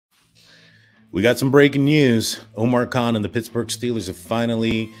We got some breaking news. Omar Kahn and the Pittsburgh Steelers have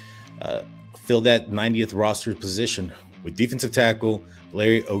finally filled that 90th roster position with defensive tackle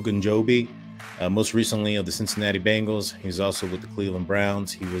Larry Ogunjobi, most recently of the Cincinnati Bengals. He's also with the Cleveland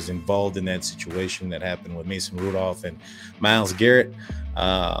Browns. He was involved in that situation that happened with Mason Rudolph and Myles Garrett.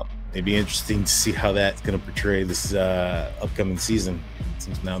 It'd be interesting to see how that's going to portray this upcoming season,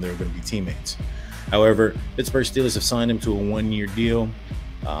 since now they're going to be teammates. However, Pittsburgh Steelers have signed him to a one-year deal.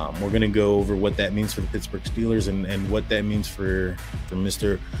 We're going to go over what that means for the Pittsburgh Steelers and what that means for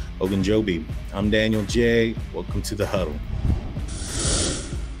Mr. Ogunjobi. I'm Daniel J. Welcome to the Huddle.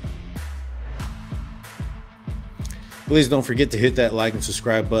 Please don't forget to hit that like and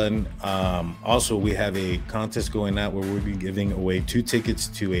subscribe button. Also, we have a contest going out where we'll be giving away 2 tickets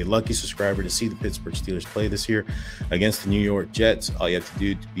to a lucky subscriber to see the Pittsburgh Steelers play this year against the New York Jets. All you have to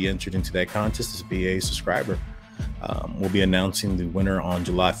do to be entered into that contest is be a subscriber. We'll be announcing the winner on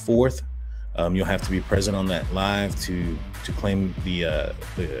July 4th. You'll have to be present on that live to claim the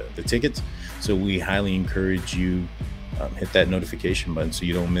tickets. So we highly encourage you hit that notification button so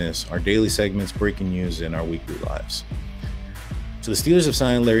you don't miss our daily segments, breaking news, and our weekly lives. So the Steelers have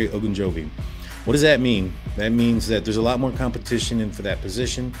signed Larry Ogunjobi. What does that mean? That means that there's a lot more competition in for that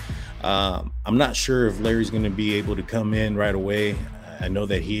position. I'm not sure if Larry's going to be able to come in right away. I know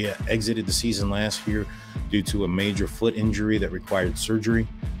that he exited the season last year due to a major foot injury that required surgery.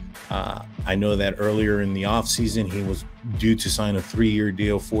 I know that earlier in the offseason, he was due to sign a 3-year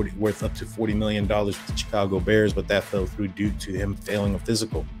deal worth up to $40 million with the Chicago Bears, but that fell through due to him failing a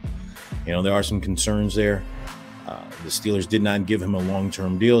physical. You know, there are some concerns there. The Steelers did not give him a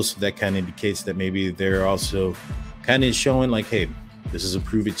long-term deal, so that kind of indicates that maybe they're also kind of showing like, hey, this is a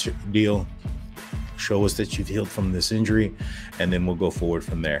prove-it deal. Show us that you've healed from this injury, and then we'll go forward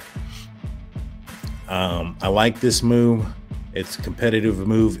from there. I like this move. It's a competitive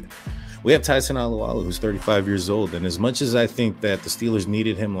move. We have Tyson Alualu, who's 35 years old, and as much as I think that the Steelers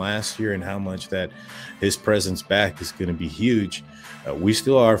needed him last year and how much that his presence back is going to be huge, we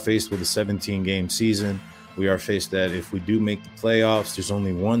still are faced with a 17-game season. We are faced that if we do make the playoffs, there's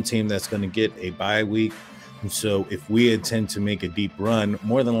only one team that's going to get a bye week. And so if we intend to make a deep run,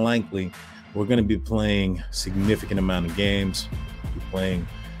 more than likely, we're going to be playing a significant amount of games. We're playing,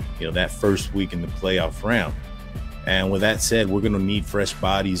 that first week in the playoff round. And with that said, we're going to need fresh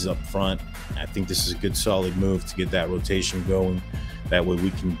bodies up front. I think this is a good, solid move to get that rotation going. That way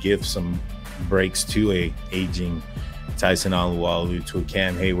we can give some breaks to a aging Tyson Alualu, to a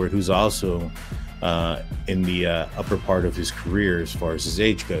Cam Hayward, who's also in the upper part of his career as far as his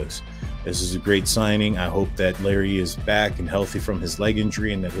age goes. This is a great signing. I hope that Larry is back and healthy from his leg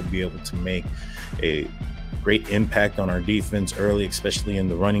injury and that he'll be able to make a great impact on our defense early, especially in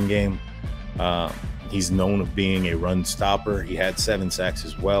the running game. He's known of being a run stopper. He had 7 sacks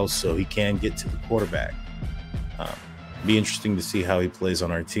as well, so he can get to the quarterback. Be interesting to see how he plays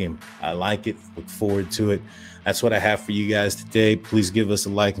on our team. I like it. Look forward to it. That's what I have for you guys today. Please give us a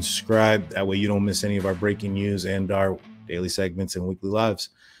like and subscribe. That way you don't miss any of our breaking news and our daily segments and weekly lives.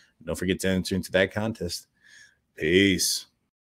 Don't forget to enter into that contest. Peace.